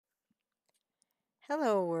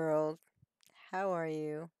Hello, world. How are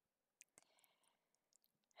you?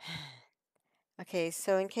 Okay,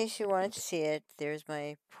 so in case you wanted to see it, there's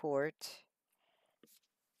my port.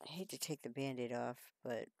 I hate to take the band-aid off,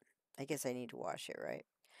 but I guess I need to wash it, right?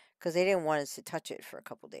 Because they didn't want us to touch it for a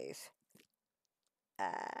couple days.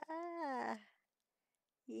 Ah,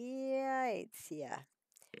 yikes, yeah.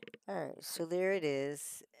 All right, so there it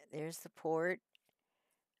is. There's the port.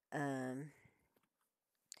 Um,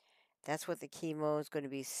 that's what the chemo is going to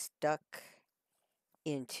be stuck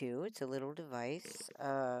into. It's a little device.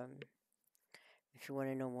 If you want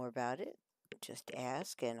to know more about it, just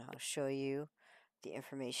ask and I'll show you the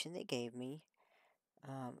information they gave me.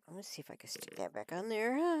 I'm going to see if I can stick that back on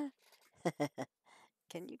there.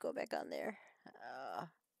 Can you go back on there? Uh,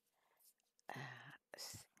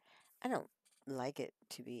 I don't like it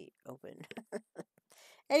to be open.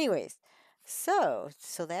 Anyways, so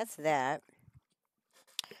that's that.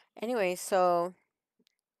 Anyway, so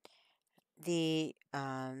my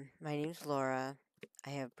name's Laura. I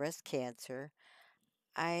have breast cancer.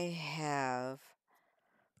 I have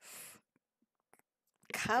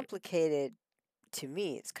complicated. To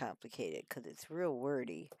me, it's complicated because it's real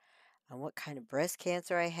wordy on what kind of breast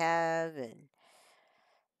cancer I have and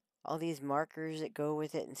all these markers that go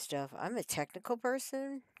with it and stuff. I'm a technical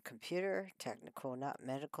person, computer technical, not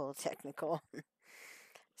medical technical.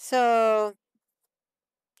 So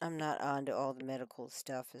I'm not onto all the medical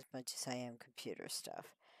stuff as much as I am computer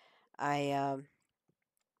stuff. I um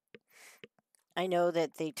I know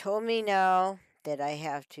that they told me now that I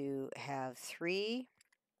have to have 3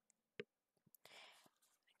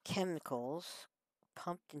 chemicals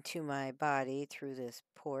pumped into my body through this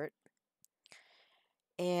port.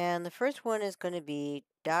 And the first one is going to be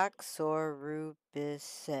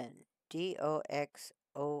doxorubicin.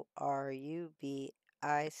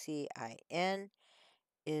 Doxorubicin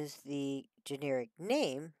is the generic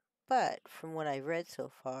name, but from what I've read so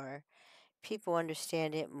far, people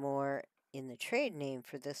understand it more in the trade name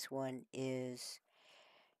for this one is,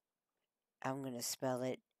 I'm going to spell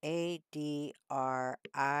it Adriamycin.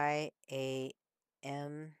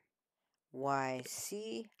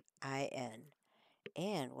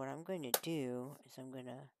 And what I'm going to do is I'm going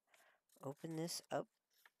to open this up.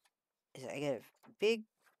 I got a big,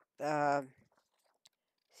 uh,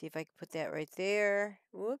 see if I can put that right there.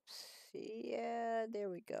 Whoops. Yeah, there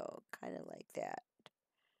we go. Kind of like that.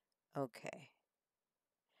 Okay.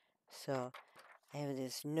 So I have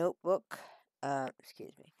this notebook,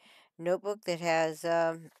 excuse me, notebook that has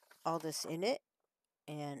all this in it.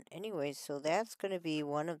 And anyway, so that's going to be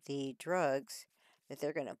one of the drugs that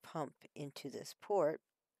they're going to pump into this port.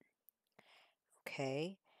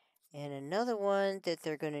 Okay. And another one that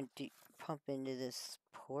they're going to pump into this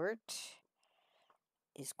port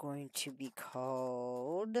is going to be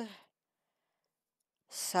called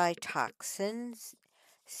Cytoxan.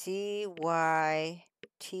 Cytoxan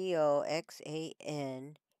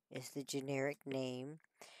is the generic name.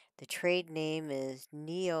 The trade name is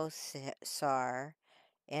Neosar.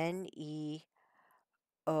 Neosar.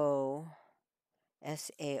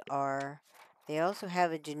 They also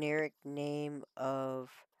have a generic name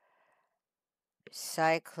of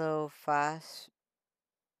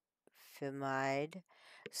cyclophosphamide.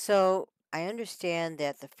 So I understand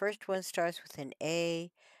that the first one starts with an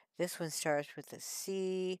A, this one starts with a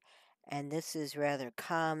C, and this is rather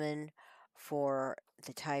common for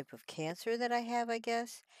the type of cancer that I have, I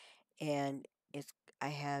guess. And I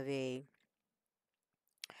have a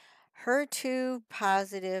HER2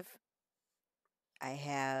 positive. I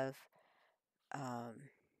have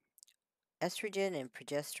estrogen and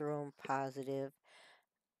progesterone positive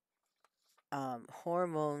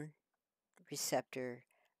hormone receptor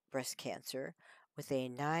breast cancer with a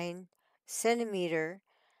 9 centimeter,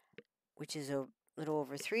 which is a little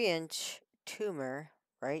over 3-inch tumor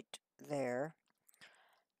right there.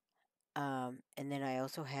 And then I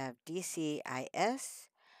also have DCIS,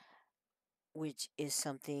 which is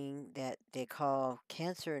something that they call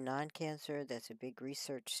cancer, non-cancer. That's a big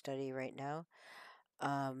research study right now.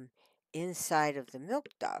 Inside of the milk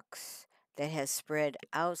ducts that has spread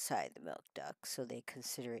outside the milk ducts, so they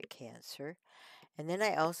consider it cancer. And then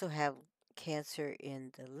I also have cancer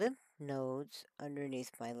in the lymph nodes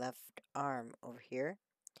underneath my left arm over here.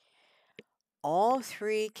 All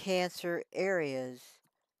 3 cancer areas,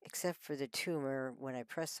 except for the tumor when I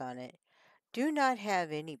press on it, do not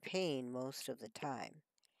have any pain most of the time.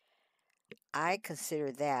 I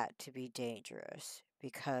consider that to be dangerous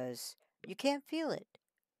because you can't feel it,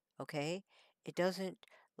 okay? It doesn't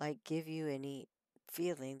like give you any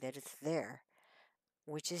feeling that it's there,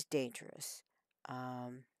 which is dangerous.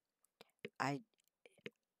 Um, I,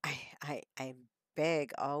 I'm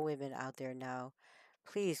beg all women out there now,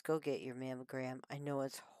 please go get your mammogram. I know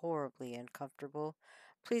it's horribly uncomfortable.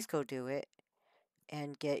 Please go do it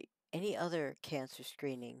and get any other cancer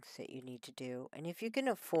screenings that you need to do. And if you can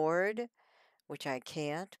afford, which I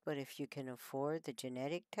can't, but if you can afford the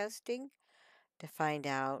genetic testing to find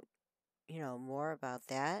out, more about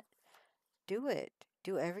that, do it.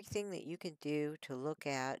 Do everything that you can do to look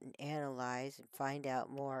at and analyze and find out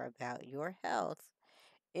more about your health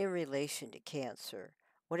in relation to cancer.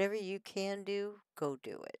 Whatever you can do, go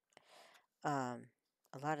do it. Um,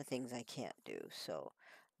 a lot of things I can't do. So,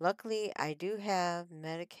 luckily, I do have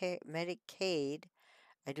Medicaid.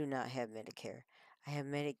 I do not have Medicare. I have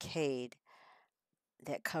Medicaid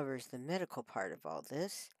that covers the medical part of all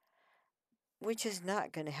this, which is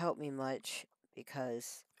not going to help me much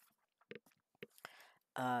because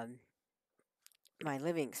um, my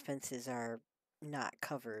living expenses are not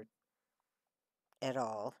covered at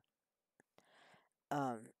all.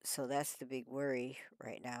 So that's the big worry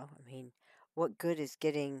right now. I mean, what good is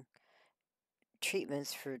getting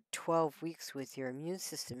treatments for 12 weeks with your immune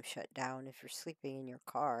system shut down if you're sleeping in your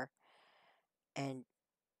car? And,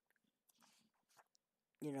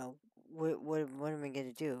 you know, what am I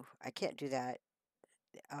going to do? I can't do that.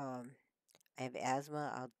 Um, I have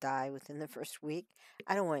asthma. I'll die within the first week.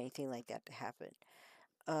 I don't want anything like that to happen.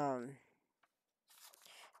 Um,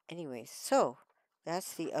 anyway, so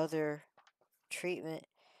that's the other treatment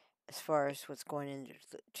as far as what's going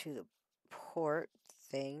into the port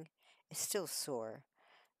thing. It's still sore.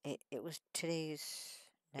 It was today's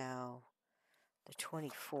now the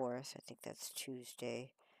 24th. I think that's Tuesday.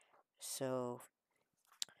 So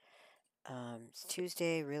it's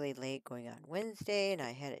Tuesday, really late, going on Wednesday, and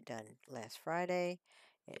I had it done last Friday.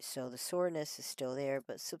 So the soreness is still there,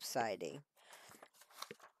 but subsiding.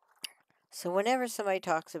 So whenever somebody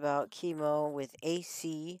talks about chemo with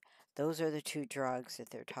AC, those are the two drugs that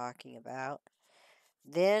they're talking about.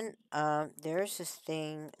 Then there's this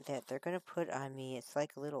thing that they're going to put on me. It's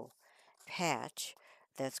like a little patch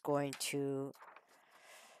that's going to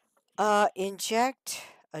inject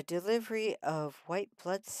a delivery of white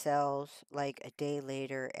blood cells like a day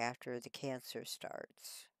later after the cancer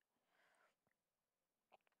starts.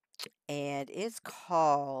 And it's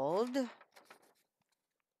called, I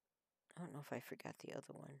don't know if I forgot the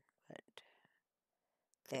other one, but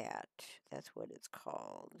that's what it's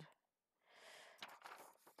called.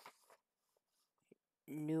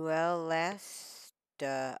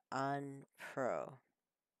 Nuelasta on Pro,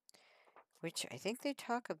 which I think they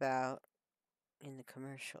talk about in the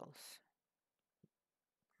commercials.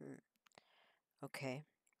 Okay.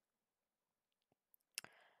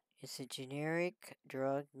 It's a generic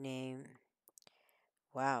drug name.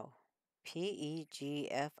 Wow.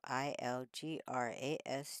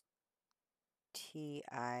 PEGFILGRASTIM.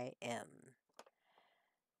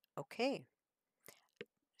 Okay.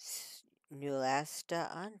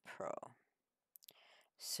 Neulasta on Pro.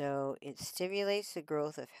 So it stimulates the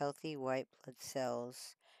growth of healthy white blood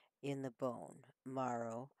cells in the bone,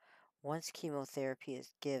 marrow. Once chemotherapy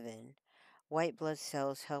is given, white blood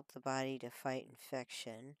cells help the body to fight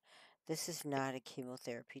infection. This is not a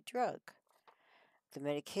chemotherapy drug. The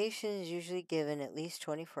medication is usually given at least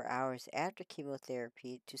 24 hours after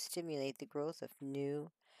chemotherapy to stimulate the growth of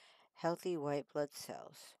new, healthy white blood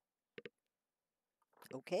cells.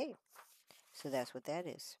 Okay, so that's what that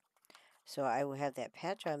is. So I will have that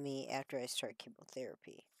patch on me after I start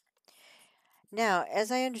chemotherapy. Now,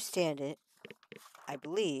 as I understand it, I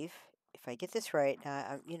believe, if I get this right,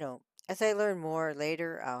 as I learn more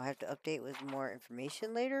later, I'll have to update with more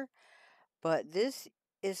information later. But this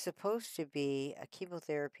is supposed to be a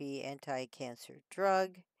chemotherapy anti-cancer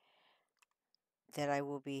drug that I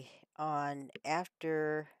will be on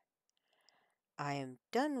after I am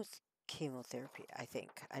done with chemotherapy, I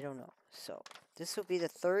think. I don't know. So this will be the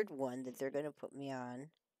third one that they're going to put me on.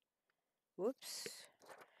 Whoops.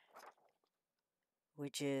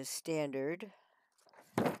 Which is standard.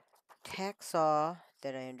 Taxol,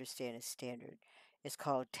 that I understand is standard. It's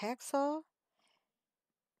called Taxol,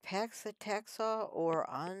 Paxlotaxol, or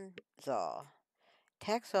Onzol.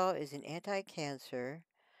 Taxol is an anti-cancer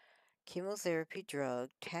chemotherapy drug.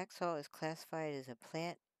 Taxol is classified as a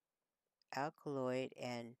plant alkaloid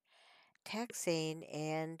and taxane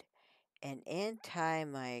and an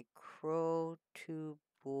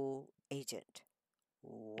antimicrotubule agent.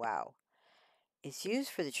 Wow. It's used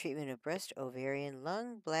for the treatment of breast, ovarian,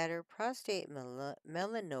 lung, bladder, prostate,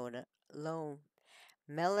 melanoma,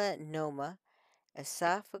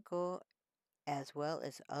 esophageal, as well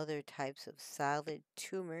as other types of solid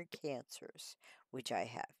tumor cancers, which I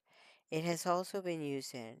have. It has also been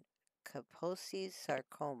used in Kaposi's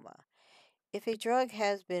sarcoma. If a drug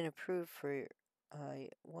has been approved for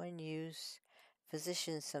one use,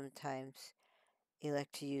 physicians sometimes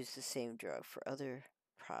elect to use the same drug for other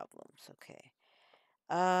problems. Okay.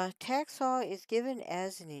 Taxol is given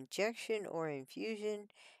as an injection or infusion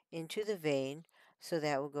into the vein, so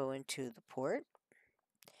that will go into the port.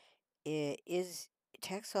 It is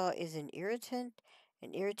Taxol is an irritant.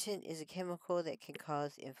 An irritant is a chemical that can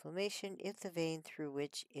cause inflammation if the vein through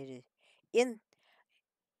which it is in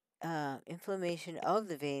inflammation of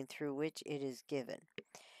the vein through which it is given.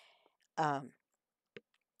 Um,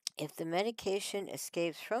 if the medication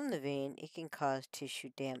escapes from the vein, it can cause tissue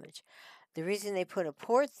damage. The reason they put a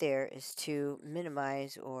port there is to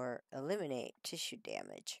minimize or eliminate tissue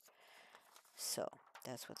damage. So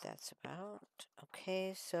that's what that's about.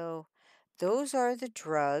 Okay, so those are the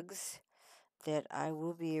drugs that I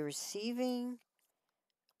will be receiving.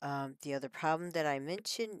 The other problem that I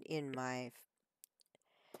mentioned in my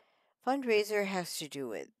fundraiser has to do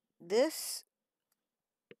with this.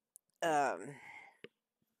 Um,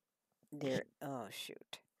 oh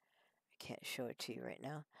shoot, I can't show it to you right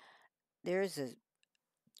now. There's a,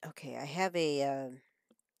 okay, I have a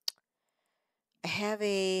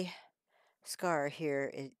scar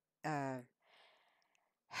here. I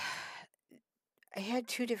had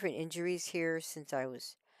two different injuries here since I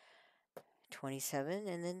was 27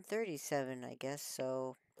 and then 37, I guess.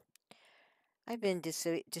 So I've been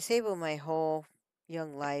disabled my whole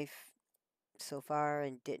young life so far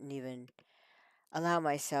and didn't even allow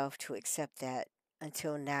myself to accept that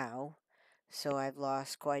until now. So I've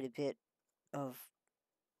lost quite a bit of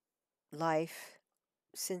life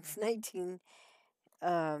since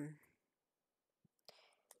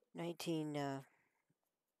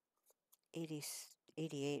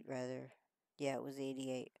 1988 rather. Yeah, it was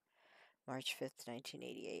 88. March 5th,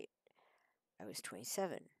 1988. I was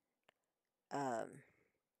 27. Um,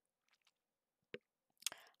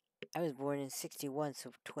 I was born in 61,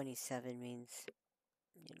 so 27 means,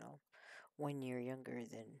 you know, 1 year younger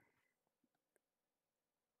than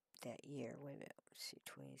that year. Wait a minute. Let's see,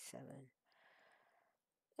 27.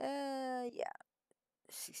 Yeah,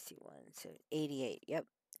 61, so 88. Yep.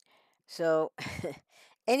 So,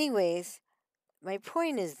 anyways, my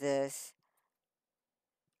point is this.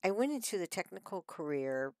 I went into the technical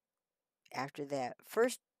career after that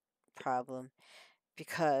first problem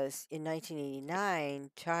because in 1989,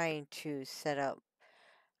 trying to set up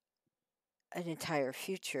an entire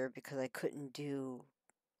future because I couldn't do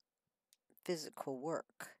physical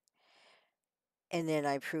work. And then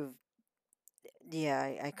I proved,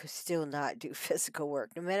 yeah, I could still not do physical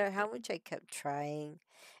work. No matter how much I kept trying,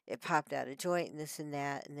 it popped out of joint and this and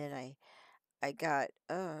that. And then I got,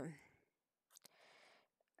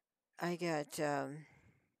 I got,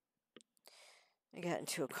 I got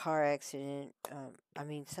into a car accident. I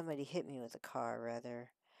mean, somebody hit me with a car, rather.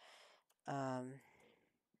 Um,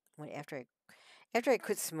 when after I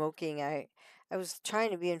quit smoking, I was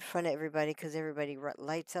trying to be in front of everybody because everybody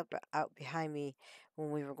lights up out behind me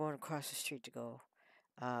when we were going across the street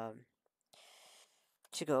um,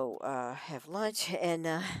 to go have lunch, and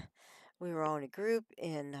we were all in a group,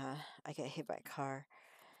 and I got hit by a car.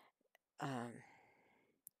 Um,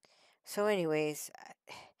 so, anyways,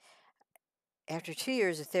 after 2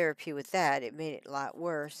 years of therapy with that, it made it a lot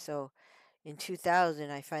worse. So, in 2000,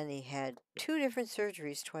 I finally had two different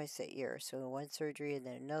surgeries twice that year. So, one surgery and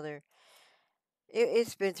then another.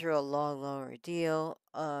 It's been through a long, long ordeal.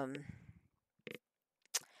 I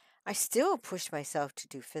still push myself to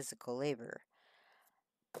do physical labor.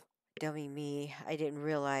 Dummy me, I didn't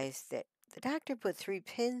realize that the doctor put 3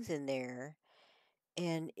 pins in there,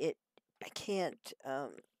 and I can't, I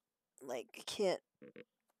can't,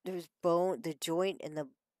 there's bone, the joint and the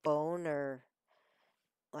bone are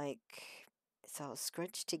like, it's all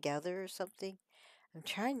scrunched together or something. I'm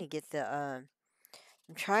trying to get I'm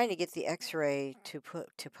trying to get the X-ray to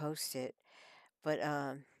post it, but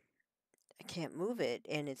I can't move it,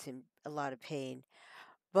 and it's in a lot of pain.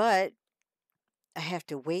 But I have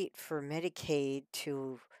to wait for Medicaid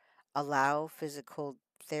to allow physical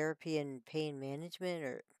therapy and pain management,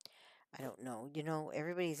 or I don't know.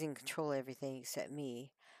 Everybody's in control of everything except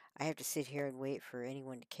me. I have to sit here and wait for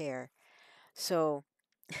anyone to care. So,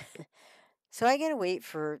 so I gotta wait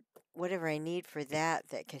for whatever I need for that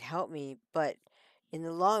could help me. But in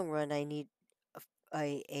the long run, I need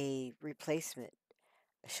a replacement,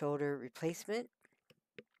 a shoulder replacement.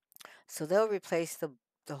 So they'll replace the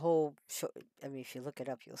whole. I mean, if you look it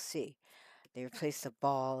up, you'll see. They replaced the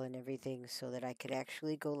ball and everything so that I could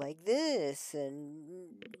actually go like this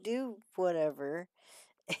and do whatever.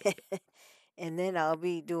 And then I'll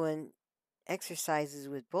be doing exercises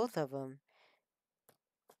with both of them.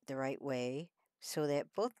 the right way so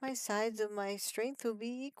that both my sides of my strength will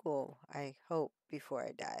be equal, I hope, before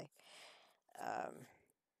I die. Um,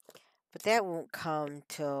 but that won't come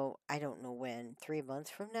till I don't know when, 3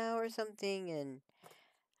 months from now or something, and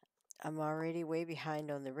I'm already way behind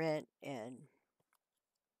on the rent. And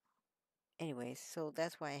anyways, so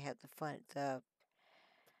that's why I have the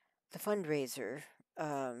fundraiser,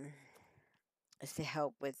 um, is to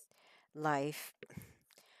help with life.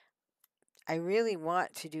 I really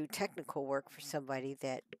want to do technical work for somebody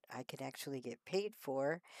that I can actually get paid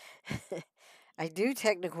for. I do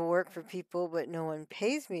technical work for people, but no one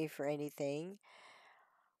pays me for anything.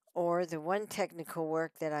 Or the one technical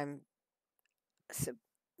work that I'm, sup-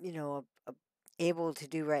 you know, able to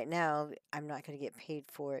do right now, I'm not going to get paid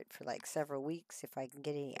for it for like several weeks if I can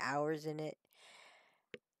get any hours in it.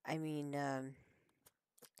 I mean,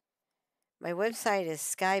 my website is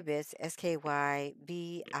skybits,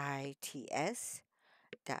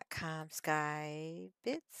 skybits.com,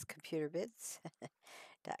 skybits,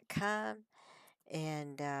 computerbits.com.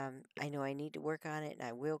 And I know I need to work on it, and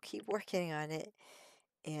I will keep working on it.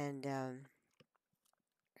 And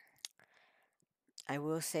I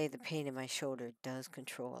will say the pain in my shoulder does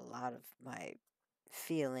control a lot of my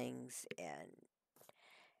feelings and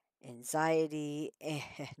anxiety and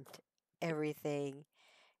everything.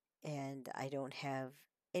 And I don't have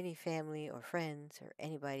any family or friends or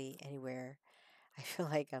anybody anywhere. I feel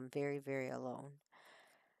like I'm very, very alone.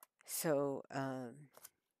 So I'm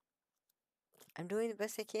doing the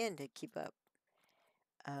best I can to keep up.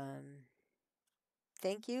 Um,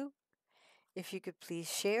 Thank you. If you could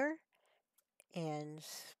please share and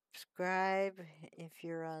subscribe if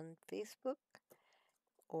you're on Facebook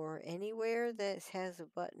or anywhere that has a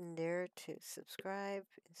button there to subscribe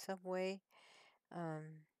in some way.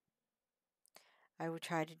 Um, I will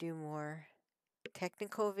try to do more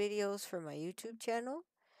technical videos for my YouTube channel.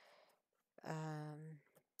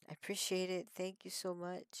 I appreciate it. Thank you so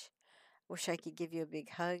much. Wish I could give you a big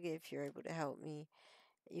hug if you're able to help me.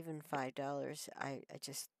 Even $5. I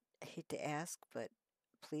just hate to ask, but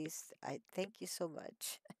please, I thank you so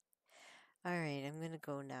much. All right, I'm going to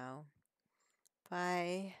go now.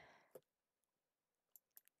 Bye.